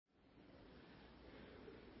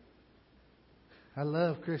I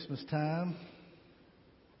love Christmas time.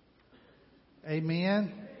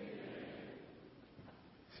 Amen.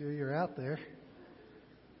 Sure you're out there.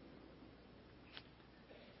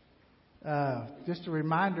 Just a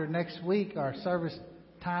reminder, next week our service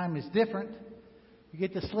time is different. You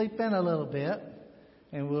get to sleep in a little bit.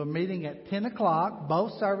 And we're meeting at 10 o'clock,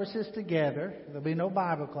 both services together. There'll be no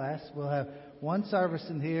Bible class. We'll have one service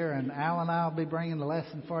in here, and Al and I will be bringing the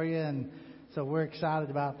lesson for you. And so we're excited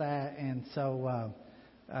about that. And so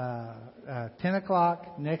 10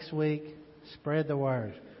 o'clock next week, spread the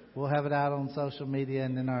word. We'll have it out on social media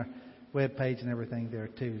and then our webpage and everything there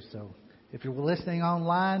too. So if you're listening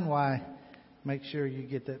online, why, make sure you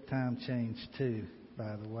get that time changed too,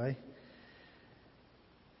 by the way.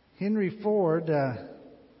 Henry Ford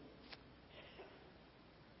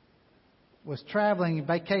was traveling,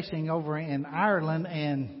 vacationing over in Ireland,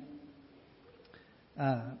 and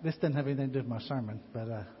this doesn't have anything to do with my sermon, but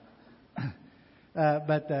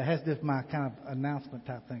has to do with my kind of announcement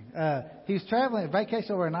type thing. He was traveling,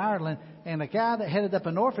 vacation over in Ireland, and a guy that headed up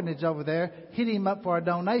an orphanage over there hit him up for a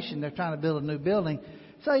donation. They're trying to build a new building.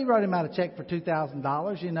 So he wrote him out a check for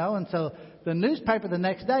 $2,000, and so the newspaper the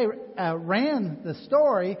next day ran the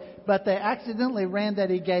story, but they accidentally ran that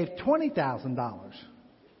he gave $20,000.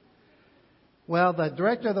 Well, the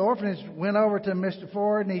director of the orphanage went over to Mr.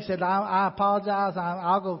 Ford and he said, I apologize.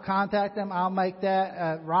 I'll go contact them. I'll make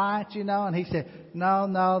that right, And he said,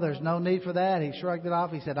 no, there's no need for that. He shrugged it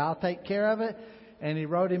off. He said, I'll take care of it. And he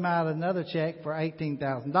wrote him out another check for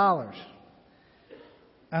 $18,000.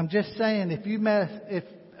 I'm just saying, if you mess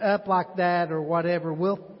up like that or whatever,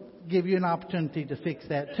 we'll give you an opportunity to fix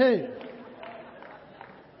that too.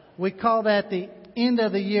 We call that the end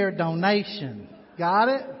of the year donation. Got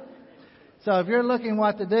it? So if you're looking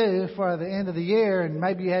what to do for the end of the year and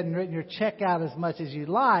maybe you hadn't written your check out as much as you'd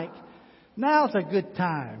like, now's a good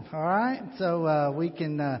time. All right? So you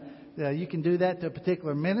can do that to a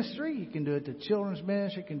particular ministry. You can do it to children's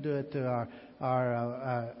ministry. You can do it to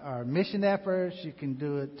our mission efforts. You can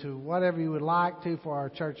do it to whatever you would like to for our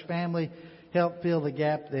church family. Help fill the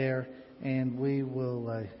gap there, and we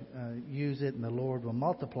will use it, and the Lord will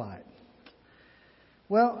multiply it.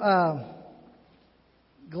 Well,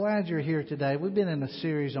 glad you're here today. We've been in a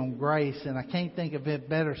series on grace, and I can't think of a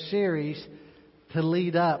better series to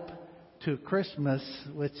lead up to Christmas,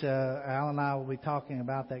 which Al and I will be talking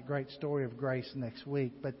about that great story of grace next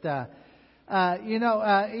week. But,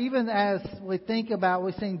 even as we think about,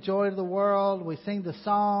 we sing Joy to the World, we sing the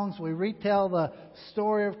songs, we retell the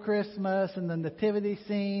story of Christmas and the nativity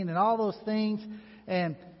scene and all those things.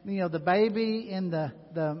 And, the baby in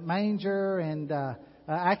the manger and...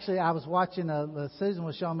 actually, I was watching. Susan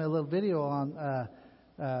was showing me a little video on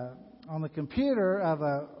the computer of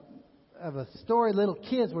a story. Little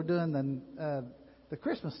kids were doing the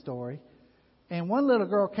Christmas story, and one little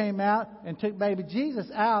girl came out and took baby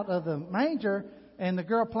Jesus out of the manger, and the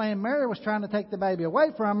girl playing Mary was trying to take the baby away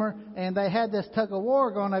from her, and they had this tug of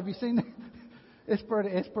war going. Have you seen that? It's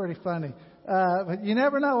pretty funny. But you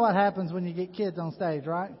never know what happens when you get kids on stage,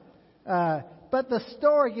 right? But the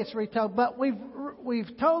story gets retold. But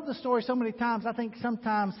we've told the story so many times, I think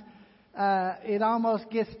sometimes it almost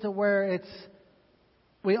gets to where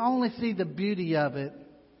we only see the beauty of it.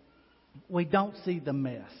 We don't see the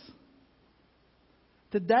mess.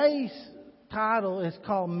 Today's title is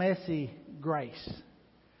called Messy Grace.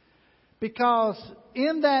 Because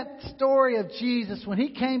in that story of Jesus, when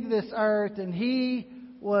He came to this earth and He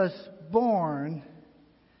was born,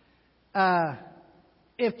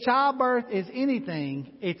 if childbirth is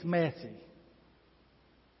anything, it's messy.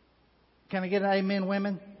 Can I get an amen,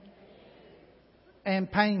 women?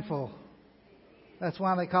 And painful. That's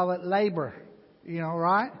why they call it labor.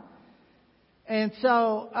 Right? And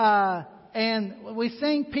so, and we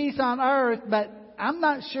sing peace on earth, but I'm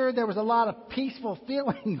not sure there was a lot of peaceful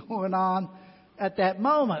feeling going on at that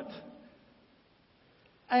moment.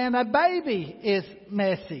 And a baby is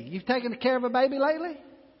messy. You've taken care of a baby lately?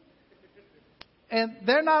 And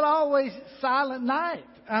they're not always silent night.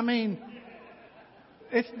 I mean,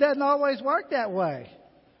 it doesn't always work that way.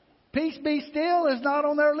 Peace be still is not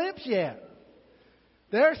on their lips yet.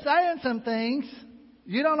 They're saying some things.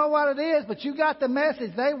 You don't know what it is, but you got the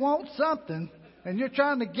message. They want something, and you're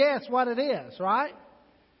trying to guess what it is, right?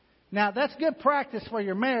 Now, that's good practice for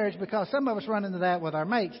your marriage because some of us run into that with our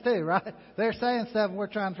mates too, right? They're saying stuff and we're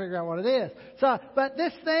trying to figure out what it is. So, but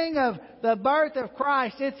this thing of the birth of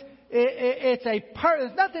Christ, there's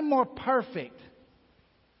nothing more perfect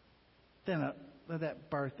than that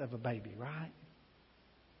birth of a baby, right?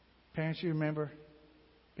 Parents, you remember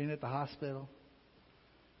being at the hospital?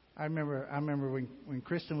 I remember when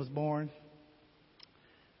Kristen was born.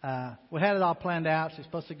 we had it all planned out. She's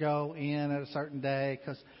supposed to go in at a certain day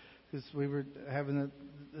because we were having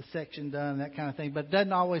the section done and that kind of thing. But it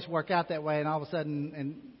doesn't always work out that way. And all of a sudden,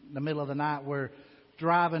 in the middle of the night, we're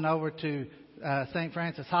driving over to St.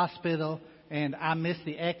 Francis Hospital, and I missed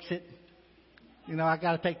the exit. I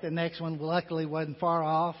got to take the next one. Luckily, wasn't far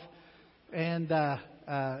off. And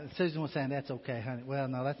Susan was saying, "That's okay, honey." Well,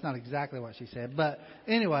 no, that's not exactly what she said. But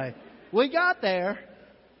anyway, we got there.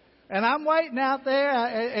 And I'm waiting out there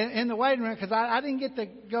in the waiting room because I didn't get to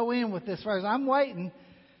go in with this first. I'm waiting,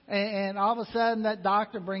 and all of a sudden that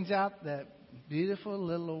doctor brings out that beautiful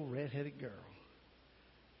little old red-headed girl.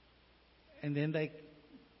 And then they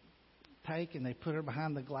take and they put her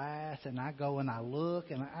behind the glass, and I go and I look,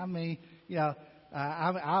 and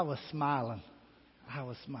I was smiling. I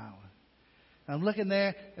was smiling. I'm looking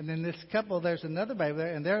there, and then this couple, there's another baby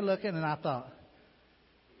there, and they're looking, and I thought,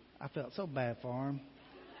 I felt so bad for them.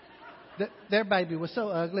 Their baby was so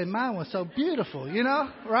ugly, and mine was so beautiful,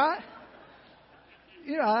 right?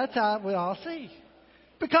 That's how we all see.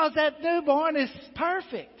 Because that newborn is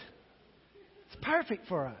perfect. It's perfect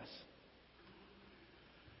for us.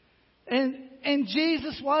 And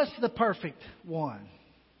Jesus was the perfect one.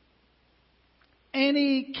 And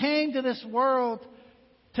He came to this world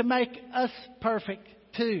to make us perfect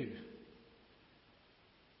too.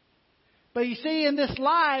 But you see, in this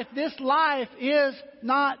life is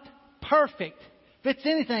not perfect. If it's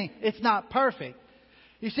anything, it's not perfect.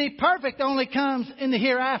 You see, perfect only comes in the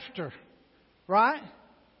hereafter, right?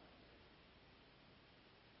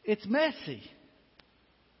 It's messy.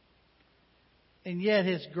 And yet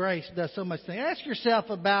His grace does so much things. Ask yourself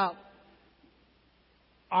about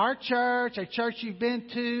our church, a church you've been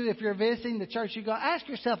to, if you're visiting the church you go. Ask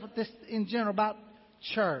yourself this in general about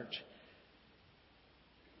church.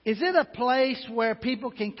 Is it a place where people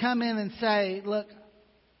can come in and say, "Look,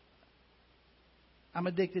 I'm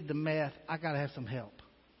addicted to meth. I got to have some help"?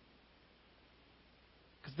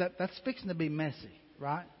 Because that's fixing to be messy,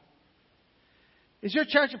 right? Is your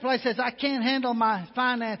church a place that says, "I can't handle my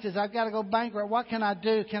finances. I've got to go bankrupt. What can I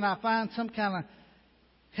do? Can I find some kind of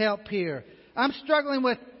help here? I'm struggling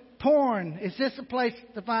with porn. Is this a place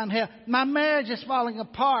to find help? My marriage is falling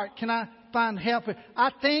apart. Can I find help here?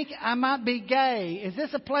 I think I might be gay. Is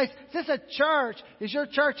this a place? Is this a church? Is your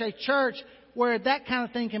church a church where that kind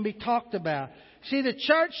of thing can be talked about?" See, the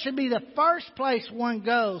church should be the first place one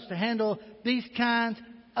goes to handle these kinds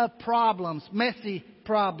of problems, messy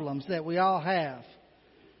problems that we all have.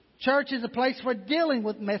 Church is a place for dealing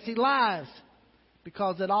with messy lives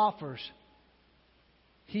because it offers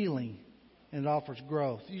healing and it offers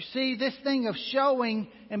growth. You see, this thing of showing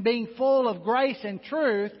and being full of grace and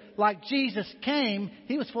truth, like Jesus came,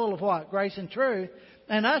 He was full of what? Grace and truth.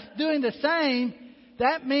 And us doing the same,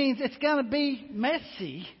 that means it's going to be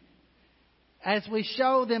messy as we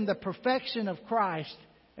show them the perfection of Christ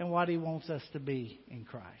and what He wants us to be in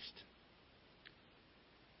Christ.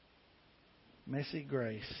 Messy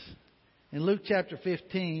grace. In Luke chapter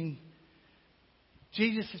 15,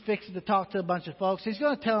 Jesus is fixing to talk to a bunch of folks. He's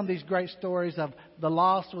going to tell them these great stories of the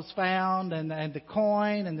lost was found and the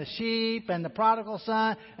coin and the sheep and the prodigal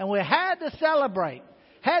son. And we had to celebrate,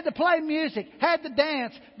 had to play music, had to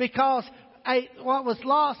dance because what was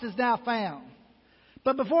lost is now found.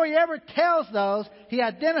 But before He ever tells those, He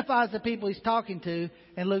identifies the people He's talking to.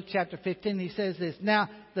 In Luke chapter 15, He says this. Now,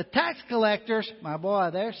 the tax collectors, my boy,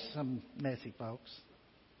 there's some messy folks.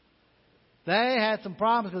 They had some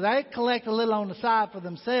problems because they collect a little on the side for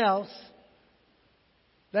themselves.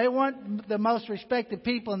 They weren't the most respected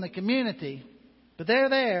people in the community, but they're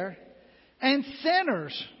there. And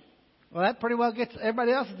sinners. Well, that pretty well gets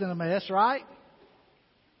everybody else is in a mess, right?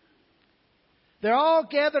 They're all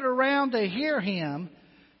gathered around to hear Him.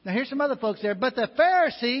 Now, here's some other folks there. But the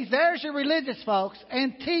Pharisees, there's your religious folks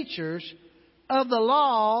and teachers of the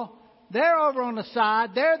law, they're over on the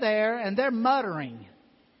side. They're there and they're muttering.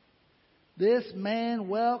 This man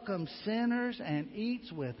welcomes sinners and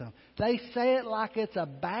eats with them. They say it like it's a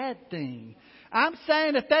bad thing. I'm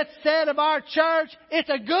saying if that's said of our church, it's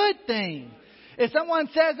a good thing. If someone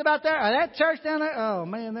says about that church down there, oh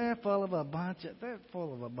man, they're full of a bunch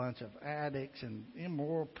of addicts and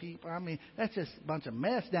immoral people. I mean, that's just a bunch of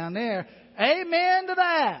mess down there. Amen to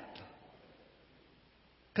that.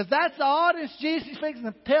 Because that's the audience Jesus is fixing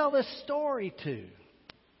to tell this story to.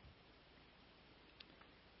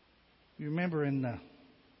 You remember in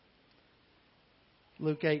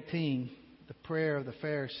Luke 18, the prayer of the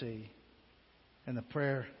Pharisee and the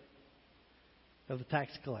prayer of the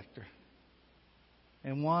tax collector.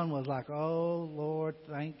 And one was like, "Oh, Lord,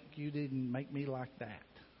 thank you didn't make me like that."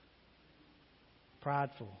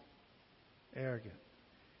 Prideful, arrogant.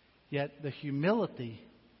 Yet the humility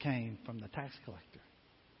came from the tax collector.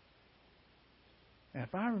 And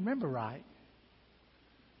if I remember right,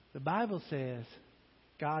 the Bible says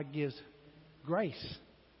God gives grace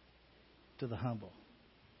to the humble,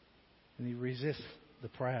 and He resists the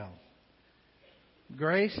proud.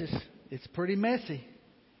 Grace it's pretty messy.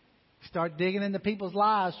 Start digging into people's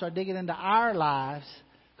lives, start digging into our lives,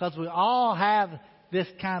 because we all have this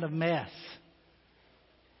kind of mess.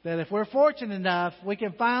 That if we're fortunate enough, we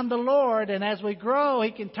can find the Lord, and as we grow,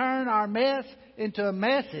 He can turn our mess into a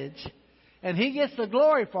message, and He gets the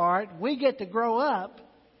glory for it. We get to grow up,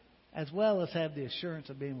 as well as have the assurance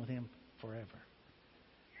of being with Him forever.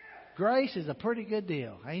 Grace is a pretty good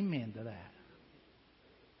deal. Amen to that.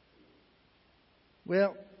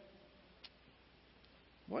 Well,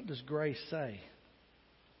 what does grace say?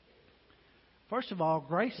 First of all,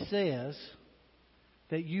 grace says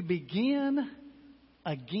that you begin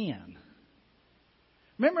again.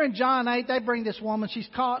 Remember in John 8, they bring this woman, she's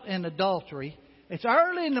caught in adultery. It's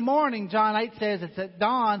early in the morning, John 8 says, it's at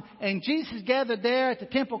dawn, and Jesus is gathered there at the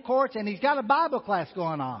temple courts, and He's got a Bible class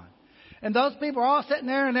going on. And those people are all sitting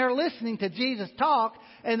there, and they're listening to Jesus talk,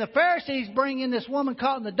 and the Pharisees bring in this woman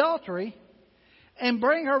caught in adultery, and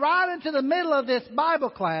bring her right into the middle of this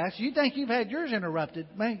Bible class. You think you've had yours interrupted.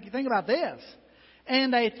 Man, think about this.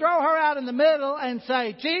 And they throw her out in the middle and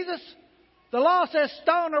say, Jesus, the law says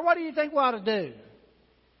stone her. What do you think we ought to do?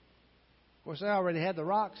 Of course, they already had the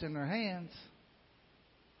rocks in their hands.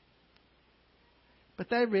 But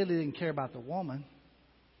they really didn't care about the woman.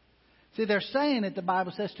 See, they're saying it, the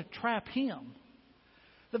Bible says, to trap Him.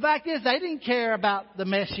 The fact is, they didn't care about the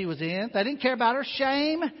mess she was in. They didn't care about her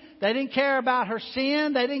shame. They didn't care about her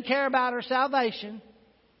sin. They didn't care about her salvation.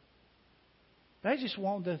 They just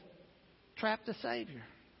wanted to trap the Savior.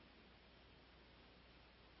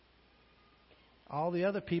 All the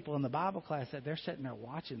other people in the Bible class, they're sitting there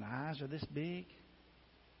watching. The eyes are this big.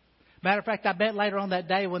 Matter of fact, I bet later on that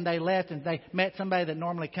day when they left and they met somebody that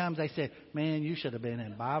normally comes, they said, man, you should have been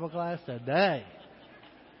in Bible class today.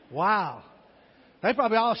 Wow. They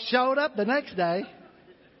probably all showed up the next day.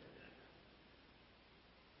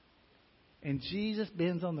 And Jesus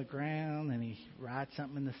bends on the ground and He writes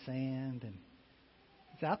something in the sand. And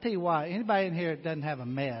he said, I'll tell you what, anybody in here that doesn't have a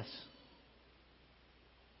mess,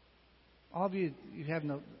 all of you have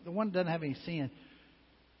the one that doesn't have any sin,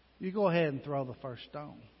 you go ahead and throw the first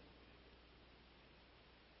stone.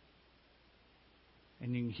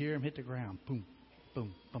 And you can hear them hit the ground. Boom,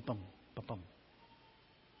 boom, bum, bum, bum, bum.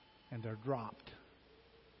 And they're dropped.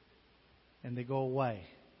 And they go away.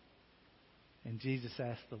 And Jesus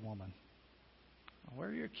asked the woman, where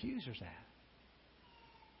are your accusers at?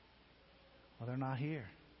 Well, they're not here.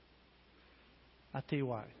 I tell you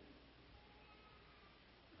what.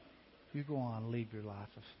 You go on and leave your life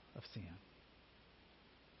of sin.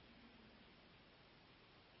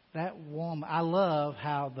 That woman, I love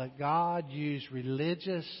how God used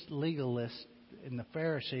religious legalists and the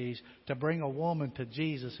Pharisees to bring a woman to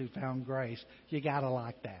Jesus who found grace. You got to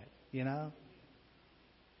like that, you know?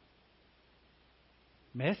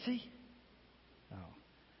 Messy? No.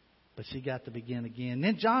 But she got to begin again.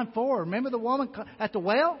 Then John 4, remember the woman at the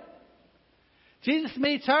well? Jesus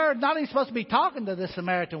meets her, not even supposed to be talking to this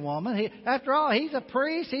Samaritan woman. After all, he's a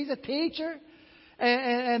priest, he's a teacher.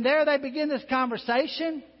 And there they begin this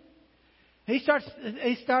conversation. He starts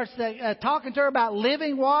talking to her about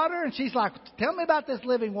living water, and she's like, tell me about this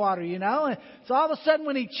living water, you know. And so all of a sudden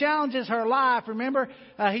when he challenges her life, remember,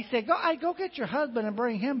 he said, go get your husband and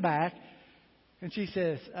bring him back. And she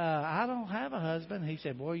says, I don't have a husband. He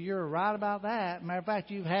said, well, you're right about that. Matter of fact,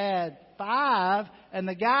 you've had 5, and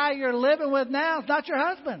the guy you're living with now is not your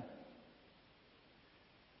husband.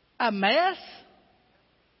 A mess?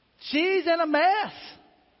 She's in a mess.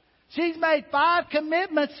 She's made 5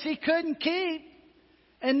 commitments she couldn't keep,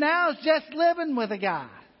 and now is just living with a guy.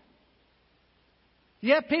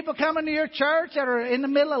 You have people coming to your church that are in the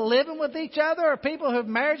middle of living with each other, or people whose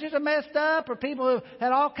marriages are messed up, or people who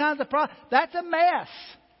had all kinds of problems. That's a mess.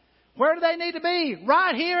 Where do they need to be?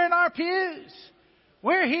 Right here in our pews.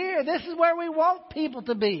 We're here. This is where we want people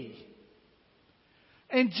to be.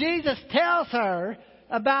 And Jesus tells her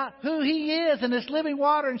about who He is and this living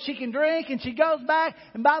water, and she can drink, and she goes back,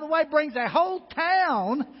 and by the way, brings a whole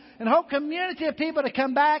town and a whole community of people to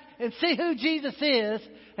come back and see who Jesus is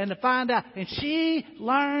and to find out. And she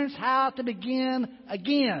learns how to begin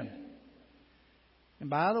again. And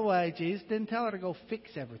by the way, Jesus didn't tell her to go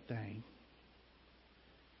fix everything.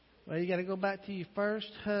 Well, you got to go back to your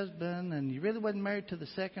first husband, and you really wasn't married to the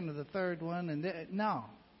second or the third one. And no,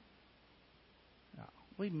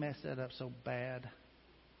 we messed that up so bad.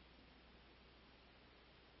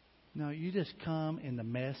 No, you just come in the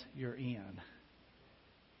mess you're in.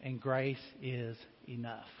 And grace is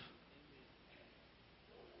enough.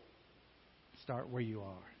 Start where you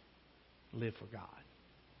are. Live for God.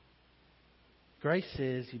 Grace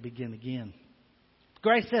says you begin again.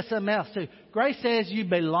 Grace says something else too. Grace says you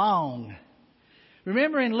belong.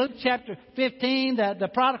 Remember in Luke chapter 15, the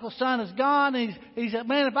prodigal son is gone. And he said,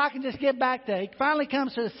 man, if I can just get back to, he finally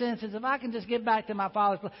comes to his senses, if I can just get back to my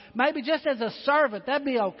father's place, maybe just as a servant, that'd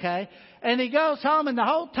be okay. And he goes home, and the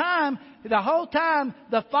whole time,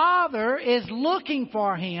 the father is looking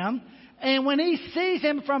for him. And when he sees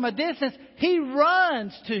him from a distance, he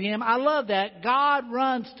runs to him. I love that. God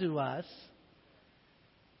runs to us.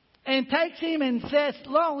 And takes him and says,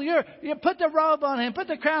 "Lo, you put the robe on him, put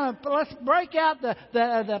the crown on. Let's break out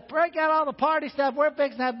break out all the party stuff. We're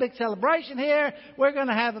fixing to have a big celebration here. We're going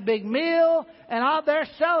to have a big meal, and all they're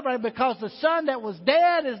celebrating because the son that was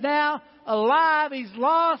dead is now alive. He's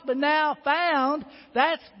lost, but now found.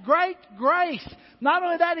 That's great grace. Not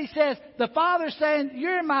only that, he says, the Father's saying,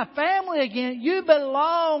 you're in my family again. You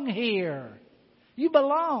belong here. You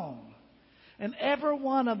belong. And every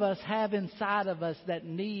one of us have inside of us that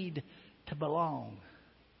need to belong,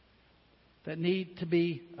 that need to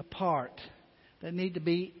be a part, that need to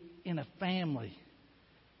be in a family.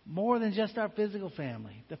 More than just our physical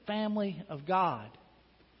family, the family of God.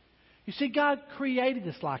 You see, God created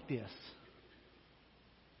us like this.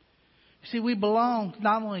 You see, we belong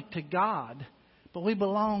not only to God, but we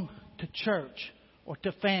belong to church or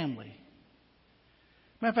to family.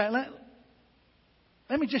 Matter of fact,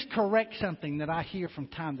 let me just correct something that I hear from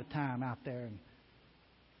time to time out there in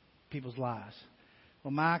people's lives.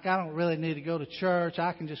 Well, Mike, I don't really need to go to church.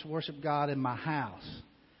 I can just worship God in my house.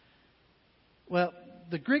 Well,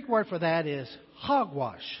 the Greek word for that is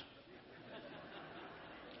hogwash.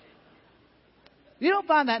 You don't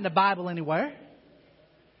find that in the Bible anywhere.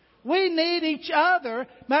 We need each other.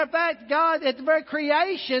 Matter of fact, God, at the very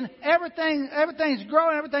creation, everything's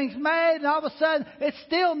growing, everything's made, and all of a sudden, it's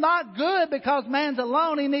still not good because man's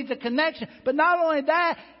alone. He needs a connection. But not only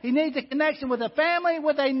that, he needs a connection with a family,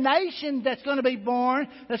 with a nation that's going to be born,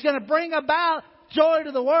 that's going to bring about joy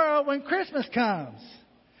to the world when Christmas comes.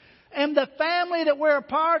 And the family that we're a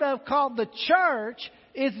part of, called the church,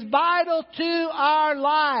 is vital to our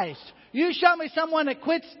lives. You show me someone that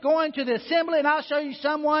quits going to the assembly, and I'll show you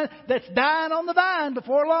someone that's dying on the vine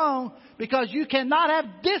before long, because you cannot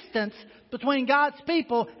have distance between God's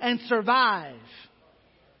people and survive.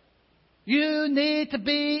 You need to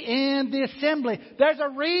be in the assembly. There's a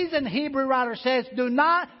reason Hebrew writer says, do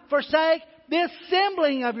not forsake the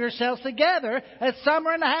assembling of yourselves together, as some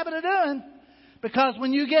are in the habit of doing. Because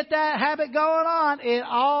when you get that habit going on, it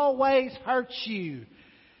always hurts you.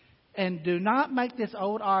 And do not make this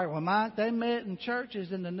old argument. Well, Mike, they met in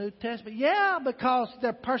churches in the New Testament. Yeah, because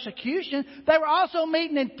their persecution, they were also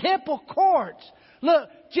meeting in temple courts. Look,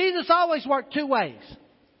 Jesus always worked two ways.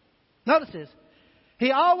 Notice this.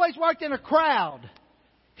 He always worked in a crowd.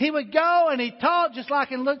 He would go and he taught, just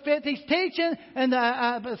like in Luke 15. He's teaching in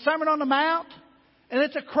the Sermon on the Mount. And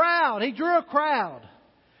it's a crowd. He drew a crowd.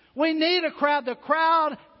 We need a crowd. The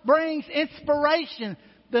crowd brings inspiration.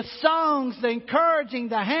 The songs, the encouraging,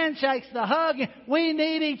 the handshakes, the hugging. We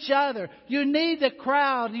need each other. You need the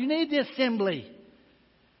crowd. You need the assembly.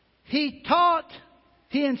 He taught.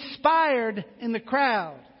 He inspired in the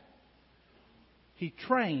crowd. He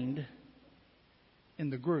trained in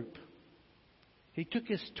the group. He took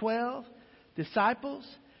his 12 disciples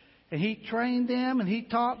and he trained them and he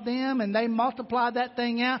taught them and they multiplied that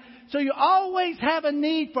thing out. So you always have a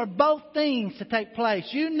need for both things to take place.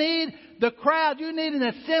 You need the crowd. You need an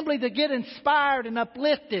assembly to get inspired and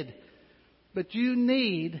uplifted. But you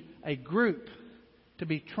need a group to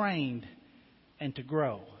be trained and to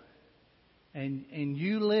grow. And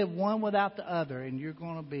you live one without the other and you're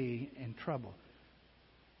going to be in trouble.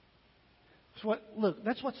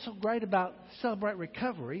 That's what's so great about Celebrate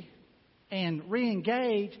Recovery and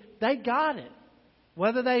Re-engage. They got it.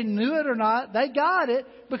 Whether they knew it or not, they got it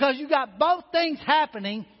because you got both things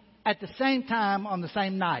happening at the same time on the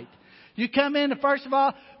same night. You come in, first of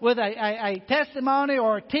all, with a testimony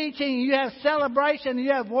or a teaching. You have celebration,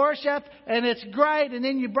 you have worship, and it's great. And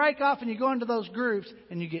then you break off and you go into those groups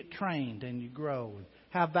and you get trained and you grow.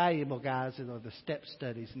 How valuable, guys, are the step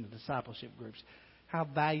studies and the discipleship groups? How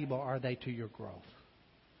valuable are they to your growth?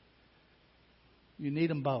 You need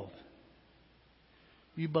them both.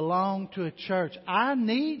 You belong to a church. I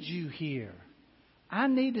need you here. I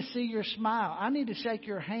need to see your smile. I need to shake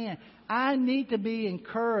your hand. I need to be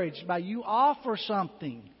encouraged by you. Offer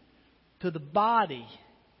something to the body.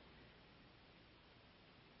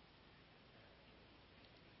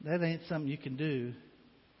 That ain't something you can do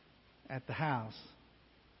at the house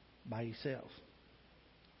by yourself.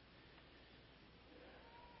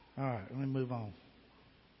 All right, let me move on.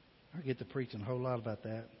 I get to preaching a whole lot about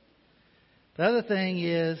that. The other thing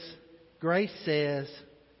is, grace says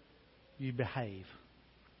you behave.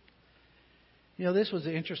 You know, this was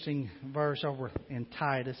an interesting verse over in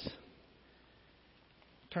Titus.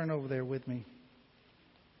 Turn over there with me.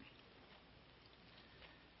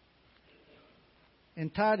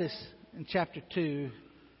 In Titus, in chapter 2,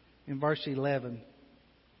 in verse 11,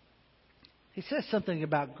 he says something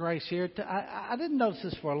about grace here. I didn't notice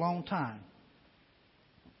this for a long time.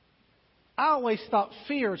 I always thought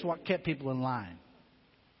fear is what kept people in line.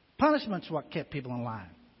 Punishment's what kept people in line.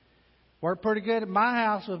 Worked pretty good at my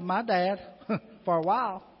house with my dad for a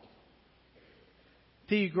while.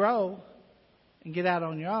 Till you grow and get out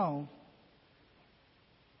on your own.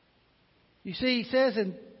 You see, he says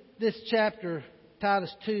in this chapter,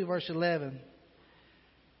 Titus 2, verse 11,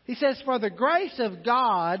 he says, "For the grace of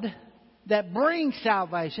God that brings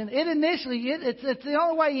salvation," it's the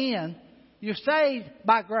only way in. You're saved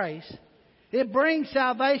by grace. It brings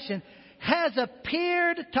salvation, "has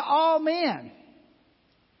appeared to all men."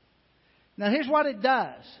 Now here's what it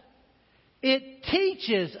does. It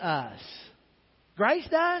teaches us. Grace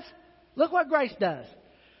does? Look what grace does.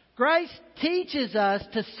 Grace teaches us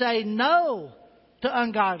to say no to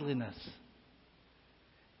ungodliness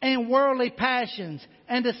and worldly passions,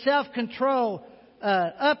 and to self-control,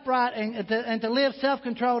 upright, and to live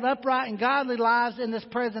self-controlled, upright, and godly lives in this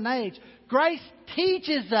present age. Grace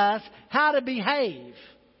teaches us how to behave.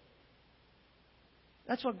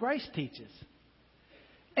 That's what grace teaches.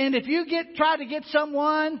 And if you try to get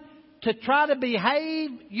someone to try to behave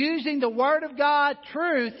using the Word of God,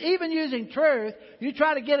 truth, even using truth, you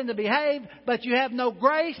try to get them to behave, but you have no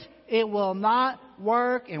grace, it will not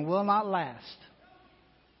work and will not last.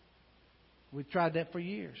 We've tried that for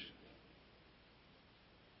years.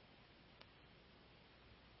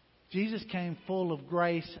 Jesus came full of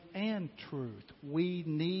grace and truth. We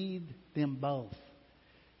need them both.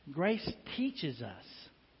 Grace teaches us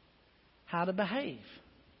how to behave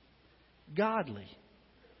godly.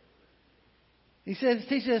 He says, it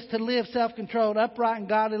teaches us to live self-controlled, upright, and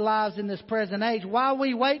godly lives in this present age, while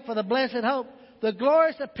we wait for the blessed hope, the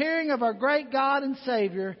glorious appearing of our great God and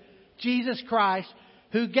Savior, Jesus Christ,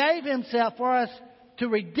 who gave Himself for us to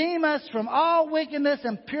redeem us from all wickedness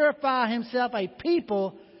and purify Himself a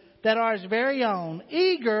people that are His very own,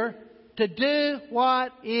 eager to do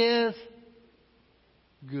what is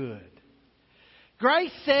good.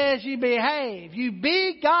 Grace says you behave. You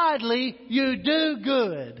be godly, you do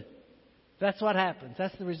good. That's what happens.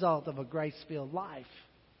 That's the result of a grace-filled life.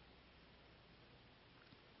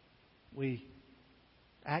 We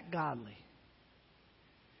act godly.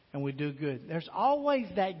 And we do good. There's always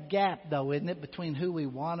that gap, though, isn't it, between who we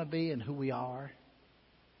want to be and who we are?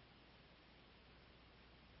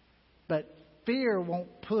 But fear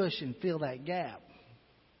won't push and fill that gap.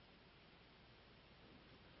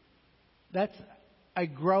 That's a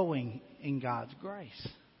growing in God's grace.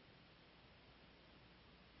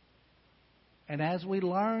 And as we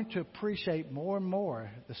learn to appreciate more and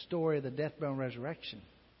more the story of the death, burial, and resurrection,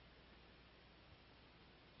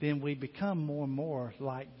 then we become more and more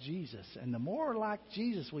like Jesus. And the more like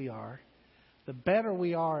Jesus we are, the better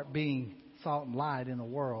we are at being salt and light in a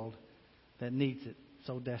world that needs it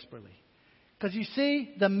so desperately. Because you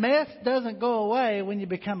see, the mess doesn't go away when you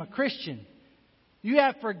become a Christian. You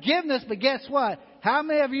have forgiveness, but guess what? How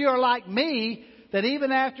many of you are like me that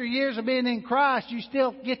even after years of being in Christ, you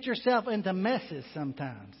still get yourself into messes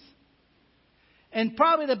sometimes? And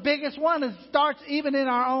probably the biggest one starts even in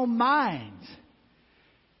our own minds.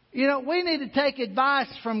 You know, we need to take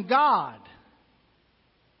advice from God.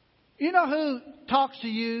 You know who talks to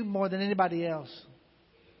you more than anybody else?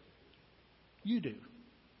 You do.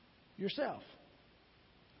 Yourself.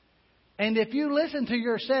 And if you listen to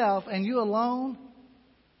yourself and you alone,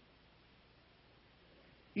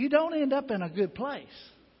 you don't end up in a good place.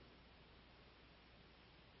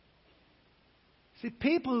 See,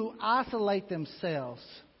 people who isolate themselves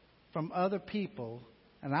from other people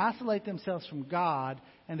and isolate themselves from God,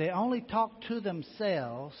 and they only talk to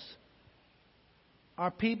themselves,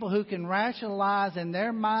 are people who can rationalize in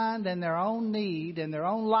their mind and their own need and their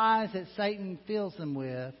own lies that Satan fills them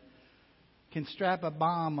with, can strap a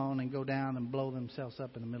bomb on and go down and blow themselves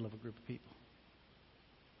up in the middle of a group of people.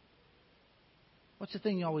 What's the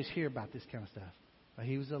thing you always hear about this kind of stuff? Well,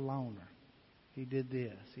 he was a loner. He did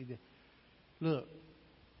this. He did. Look,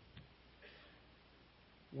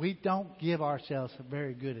 we don't give ourselves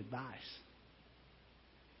very good advice.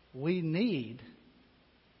 We need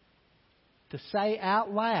to say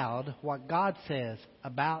out loud what God says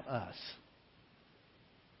about us,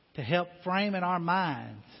 to help frame in our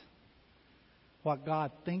minds what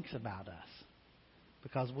God thinks about us.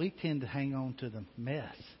 Because we tend to hang on to the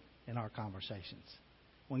mess in our conversations.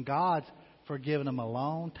 When God's forgiven them a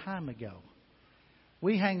long time ago.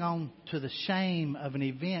 We hang on to the shame of an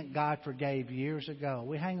event God forgave years ago.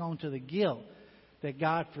 We hang on to the guilt that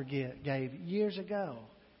God forgave years ago.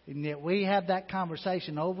 And yet we have that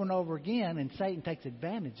conversation over and over again, and Satan takes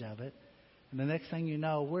advantage of it. And the next thing you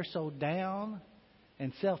know, we're so down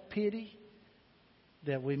and self-pity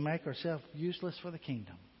that we make ourselves useless for the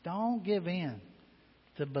kingdom. Don't give in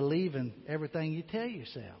to believing everything you tell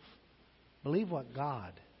yourself. Believe what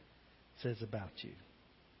God says about you.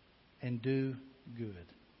 And do good.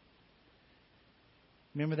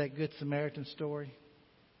 Remember that Good Samaritan story?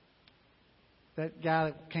 That guy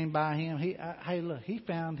that came by him, he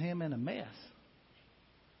found him in a mess.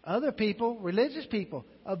 Other people, religious people,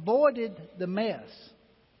 avoided the mess.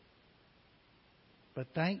 But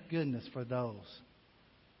thank goodness for those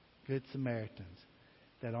Good Samaritans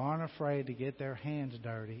that aren't afraid to get their hands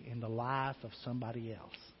dirty in the life of somebody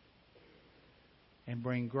else and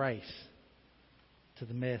bring grace to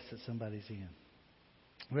the mess that somebody's in.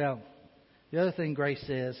 Well, the other thing grace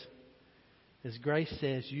says is grace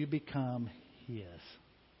says you become His.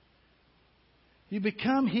 You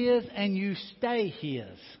become His and you stay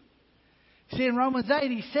His. See, in Romans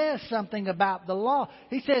 8, he says something about the law.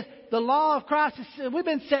 He says the law of Christ, we've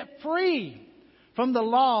been set free from the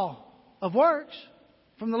law of works,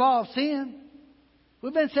 from the law of sin.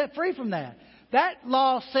 We've been set free from that. That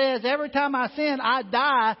law says every time I sin, I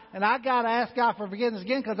die, and I got to ask God for forgiveness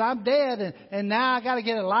again because I'm dead, and now I got to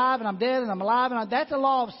get alive, and I'm dead, and I'm alive. That's a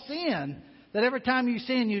law of sin, that every time you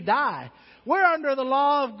sin, you die. We're under the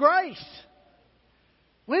law of grace.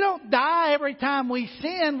 We don't die every time we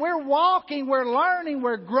sin. We're walking, we're learning,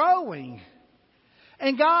 we're growing.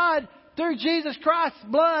 And God, through Jesus Christ's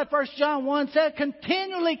blood, 1 John 1 said,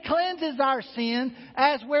 continually cleanses our sin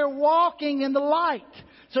as we're walking in the light.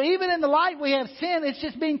 So even in the light we have sin, it's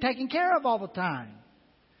just being taken care of all the time.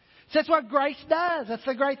 So that's what grace does. That's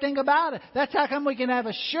the great thing about it. That's how come we can have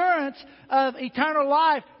assurance of eternal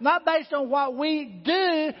life, not based on what we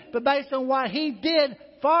do, but based on what He did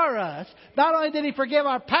for us. Not only did He forgive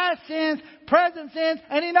our past sins, present sins,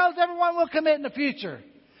 and He knows everyone will commit in the future.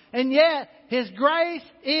 And yet, His grace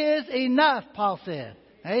is enough, Paul said.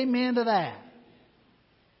 Amen to that.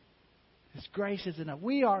 His grace is enough.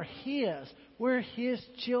 We are His. We're His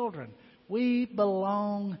children. We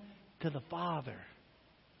belong to the Father.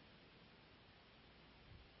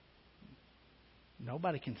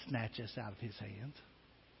 Nobody can snatch us out of His hands.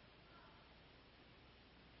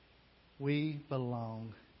 We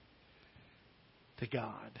belong to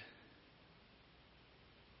God.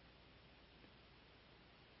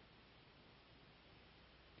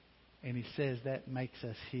 And He says that makes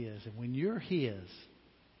us His. And when you're His,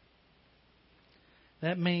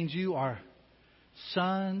 that means you are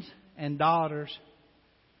sons and daughters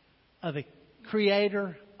of the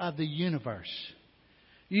Creator of the universe.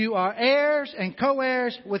 You are heirs and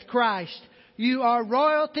co-heirs with Christ. You are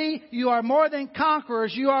royalty. You are more than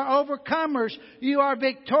conquerors. You are overcomers. You are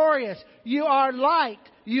victorious. You are light.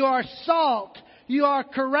 You are salt. You are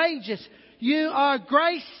courageous. You are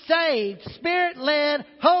grace-saved, Spirit-led,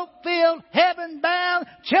 hope-filled, heaven-bound,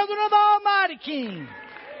 children of the Almighty King.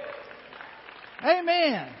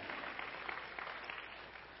 Amen.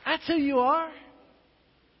 That's who you are.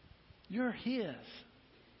 You're His.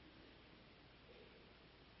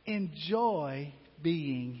 Enjoy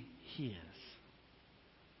being His.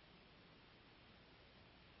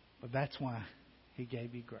 But that's why He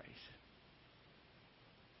gave you grace.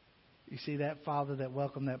 You see that father that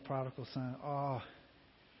welcomed that prodigal son? Oh,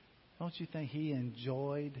 don't you think he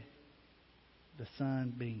enjoyed the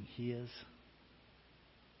son being his?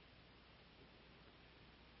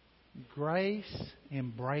 Grace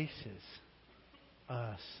embraces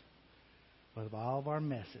us with all of our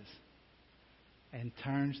messes and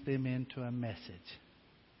turns them into a message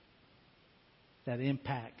that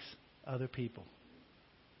impacts other people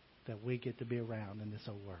that we get to be around in this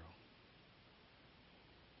old world.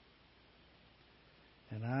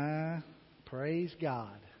 And I praise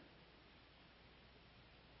God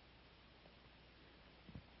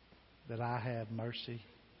that I have mercy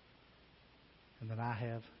and that I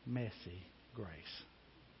have messy grace.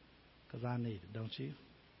 Because I need it, don't you?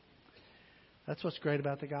 That's what's great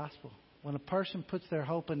about the gospel. When a person puts their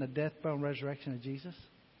hope in the death, burial, and resurrection of Jesus,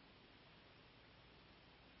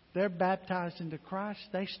 they're baptized into Christ.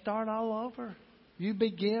 They start all over. You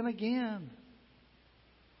begin again.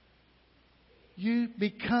 You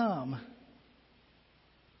become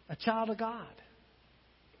a child of God.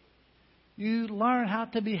 You learn how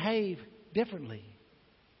to behave differently.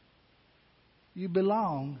 You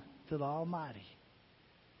belong to the Almighty.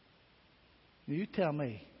 You tell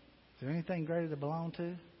me, is there anything greater to belong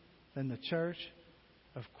to than the church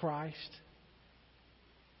of Christ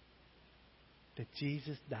that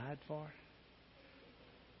Jesus died for?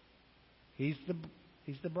 He's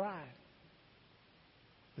the bride.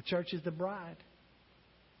 The church is the bride.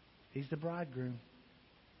 He's the bridegroom.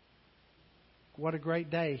 What a great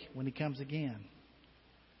day when He comes again.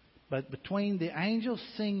 But between the angel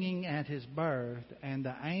singing at His birth and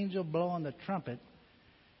the angel blowing the trumpet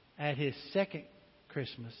at His second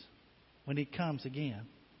Christmas, when He comes again,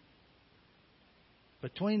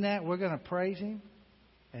 between that, we're going to praise Him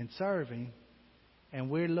and serve Him. And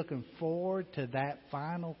we're looking forward to that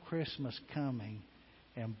final Christmas coming.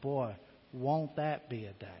 And boy, won't that be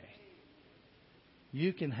a day.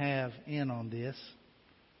 You can have in on this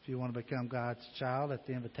if you want to become God's child at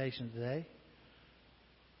the invitation today.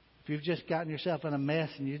 If you've just gotten yourself in a mess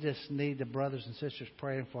and you just need the brothers and sisters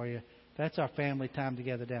praying for you, that's our family time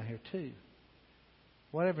together down here too.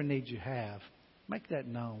 Whatever needs you have, make that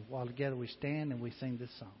known while together we stand and we sing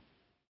this song.